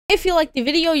If you liked the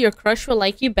video, your crush will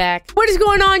like you back. What is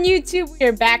going on, YouTube? We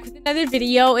are back with another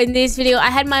video. In this video, I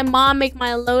had my mom make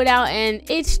my loadout, and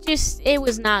it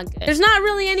was not good. There's not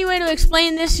really any way to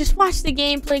explain this. Just watch the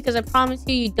gameplay, because I promise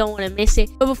you, you don't want to miss it.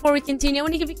 But before we continue, I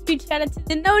want to give a huge shout out to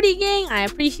the Noti gang. I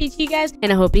appreciate you guys,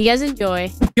 and I hope you guys enjoy.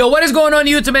 Yo, what is going on,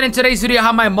 YouTube? And in today's video, I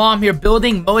have my mom here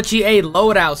building Mochi a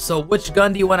loadout. So which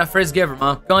gun do you want to first give her,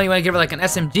 Mom? Gun, you want to give her like an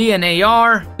SMG, an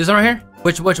AR? This one right here?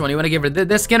 Which one? You want to give her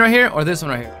this skin right here or this one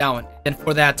right here? That one. And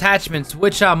for the attachments,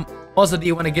 which muzzle do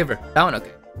you want to give her? That one? Okay.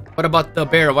 What about the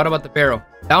barrel? What about the barrel?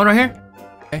 That one right here?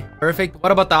 Okay, perfect.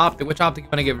 What about the optic? Which optic you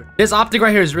want to give her? This optic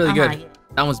right here is really good.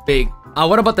 That one's big.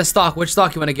 What about the stock? Which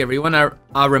stock you want to give her? You want to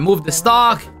remove the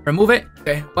stock? Remove it?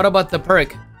 Okay. What about the perk?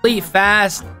 Complete,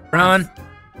 fast, run.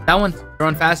 That one?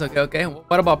 Run fast? Okay.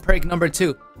 What about perk number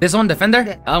 2? This one, defender?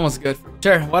 That one's good.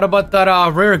 Sure. What about that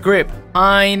rear grip?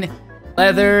 Pine,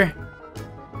 leather,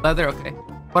 okay.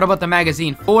 What about the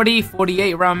magazine? 40,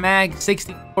 48 round mag,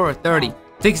 64 or 30?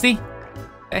 60?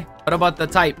 Okay. What about the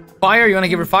type? Fire? You want to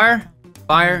give her fire?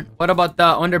 Fire. What about the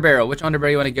underbarrel? Which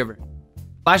underbarrel you want to give her?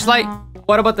 Flashlight?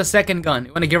 What about the second gun?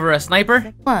 You want to give her a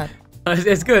sniper? What?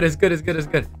 It's good.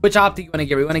 Which optic you want to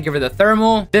give her? You want to give her the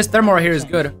thermal? This thermal right here is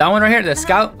good. That one right here, the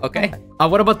scout? Okay.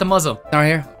 What about the muzzle? Right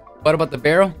here. What about the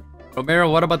barrel?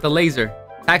 What about the laser?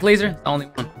 Tac laser? The only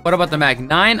one. What about the mag?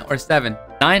 9 or 7?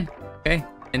 9? Okay.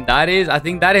 And I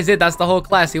think that is it. That's the whole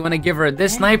class. You want to give her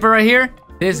this sniper right here,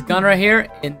 this gun right here,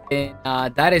 and then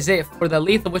that is it. For the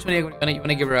lethal, which one you want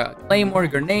to give her? A claymore,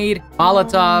 grenade,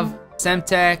 molotov,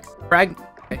 semtex, frag.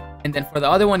 Okay. And then for the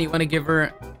other one, you want to give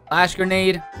her flash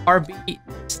grenade, heartbeat,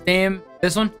 stim.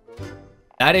 This one.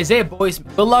 That is it, boys.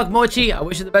 Good luck, Mochi. I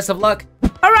wish you the best of luck.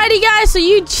 Alrighty, guys. So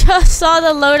you just saw the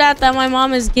loadout that my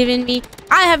mom has given me.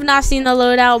 I have not seen the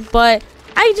loadout, but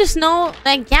I just know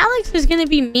that Galax is gonna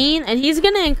be mean, and he's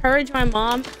gonna encourage my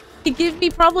mom to give me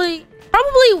probably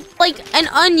like an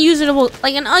unusable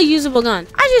gun.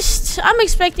 I'm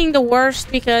expecting the worst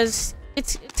because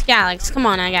it's Galax. Come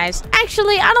on now, guys.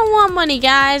 Actually, I don't want money,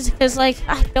 guys, because like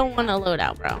I don't want a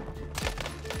loadout, bro. I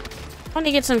want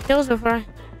to get some kills before I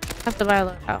have to buy a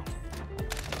loadout.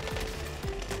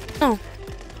 No.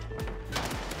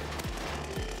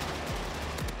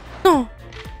 No.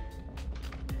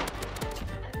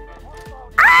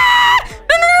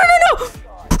 No.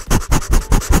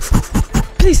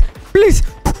 Please.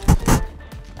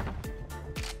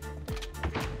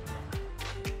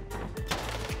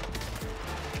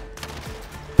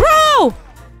 Bro!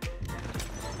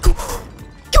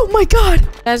 Oh my god.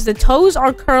 Guys, the toes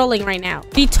are curling right now.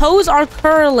 The toes are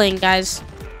curling, guys.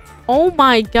 Oh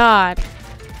my god.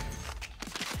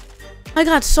 I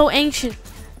got so anxious.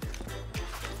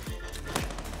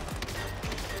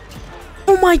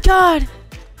 Oh my god.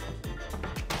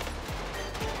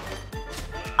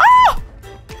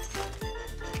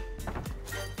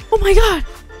 Oh my god.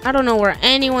 I don't know where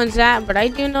anyone's at, but I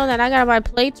do know that I gotta buy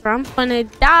plates or I'm gonna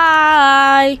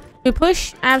die. We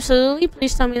push? Absolutely.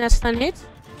 Please tell me that stun hits.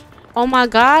 Oh my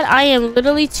god. I am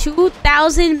literally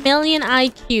 2,000 million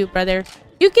IQ, brother.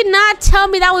 You cannot tell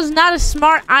me that was not a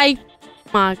smart Oh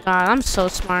my god. I'm so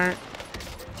smart.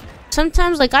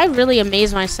 Sometimes, like, I really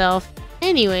amaze myself.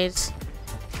 Anyways.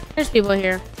 There's people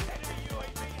here.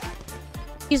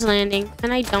 He's landing,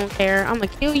 and I don't care. I'm gonna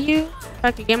kill you if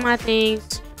I could get my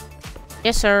things.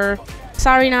 Yes, sir.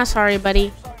 Sorry, not sorry,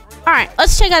 buddy. Alright,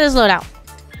 let's check out this loadout.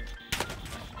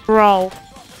 Bro.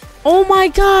 Oh my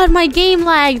god, my game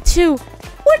lagged too.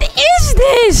 What is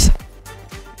this?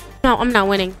 No, I'm not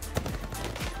winning.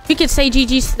 We could say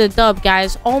GG's to the dub,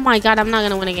 guys. Oh my god, I'm not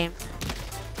gonna win a game.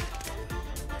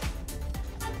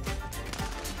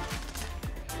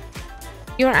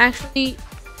 You're actually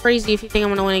crazy if you think I'm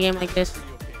gonna win a game like this.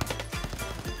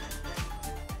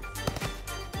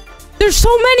 There's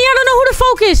so many, I don't know who to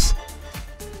focus.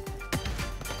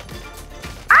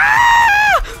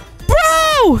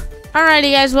 Bro!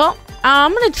 Alrighty, guys, well,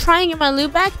 I'm gonna try and get my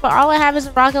loot back, but all I have is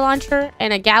a rocket launcher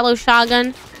and a gallows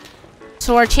shotgun.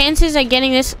 So our chances at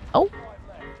getting this... Oh.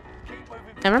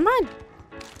 Never mind.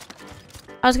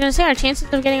 I was gonna say our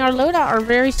chances of getting our loadout are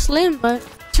very slim, but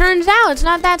turns out it's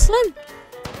not that slim.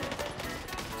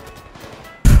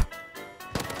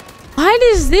 Why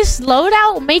does this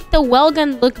loadout make the well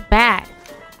gun look bad?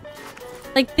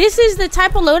 Like, this is the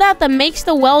type of loadout that makes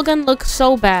the well gun look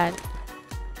so bad.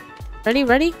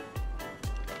 Ready?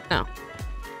 No.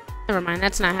 Never mind,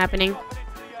 that's not happening.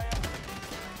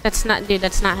 That's not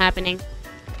happening.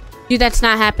 Dude, that's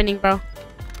not happening, bro.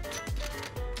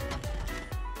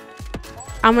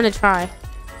 I'm gonna try.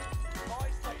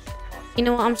 You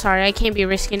know what? I'm sorry. I can't be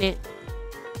risking it.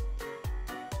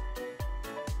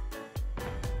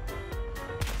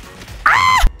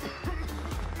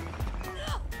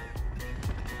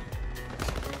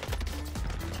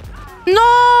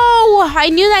 No! I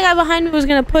knew that guy behind me was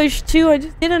gonna push too. I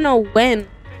just didn't know when.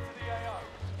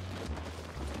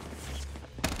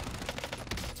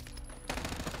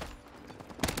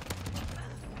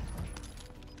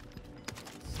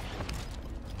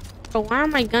 Bro, why are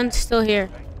my guns still here?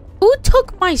 Who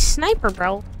took my sniper,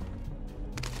 bro?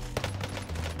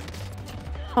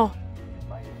 Oh.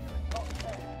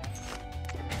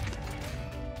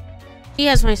 He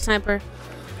has my sniper.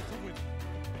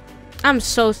 I'm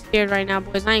so scared right now,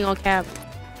 boys. I ain't gonna cap.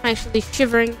 I'm actually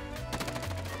shivering.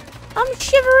 I'm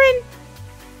shivering.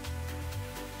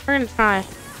 We're gonna try.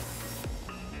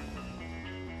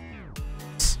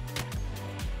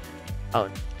 Oh.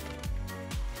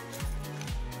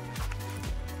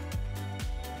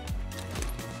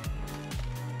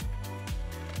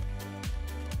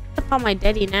 What about my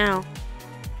daddy now?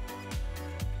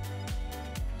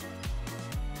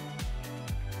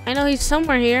 I know he's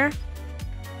somewhere here.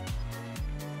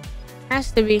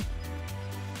 Has to be.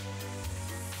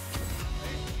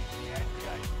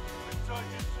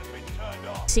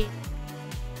 See.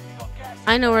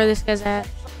 I know where this guy's at.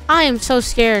 I am so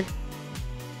scared.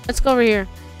 Let's go over here.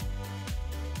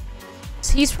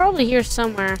 He's probably here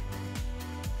somewhere.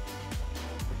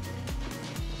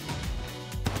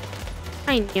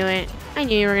 I knew it. I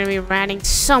knew you were gonna be ratting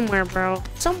somewhere, bro.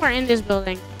 Somewhere in this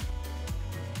building.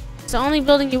 It's the only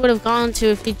building you would have gone to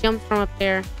if you jumped from up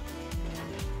there.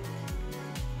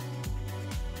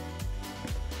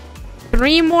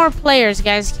 3 more players,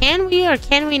 guys. Can we or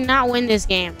can we not win this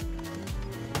game?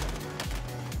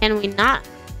 Can we not?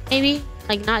 Maybe?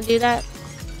 Like, not do that?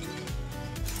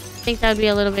 I think that would be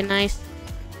a little bit nice.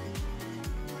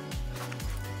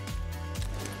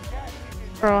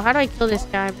 Bro, how do I kill this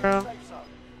guy, bro?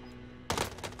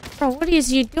 Bro, what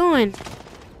is you doing?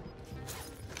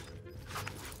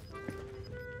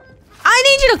 I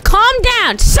need you to calm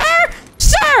down, sir!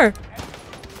 Sir!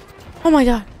 Oh my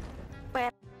god.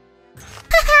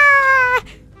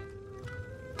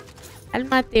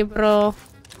 Cálmate, bro.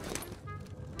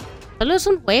 Solo es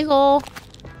un juego.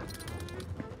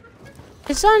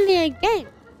 It's only a game.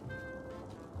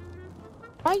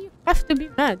 Why you have to be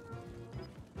mad?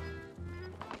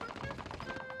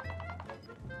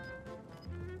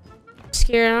 I'm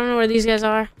scared. I don't know where these guys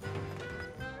are.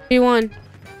 We won.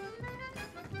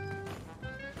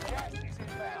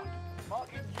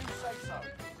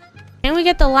 Can we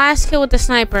get the last kill with the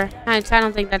sniper? I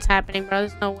don't think that's happening, bro.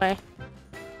 There's no way.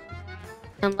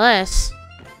 Unless...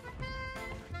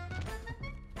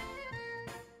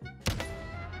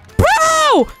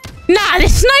 Bro! Nah, the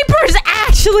sniper is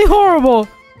actually horrible.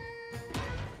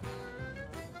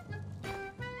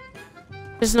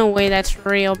 There's no way that's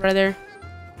real, brother.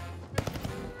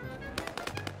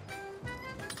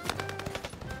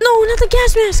 No, not the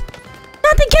gas mask!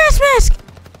 Not the gas mask!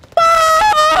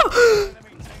 Oh!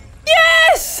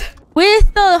 Yes!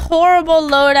 With the horrible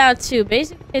loadout too.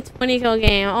 Basically a 20 kill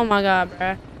game. Oh my god,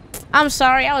 bro. I'm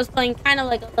sorry. I was playing kind of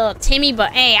like a little Timmy,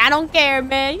 but hey, I don't care,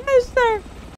 man. Yes, sir.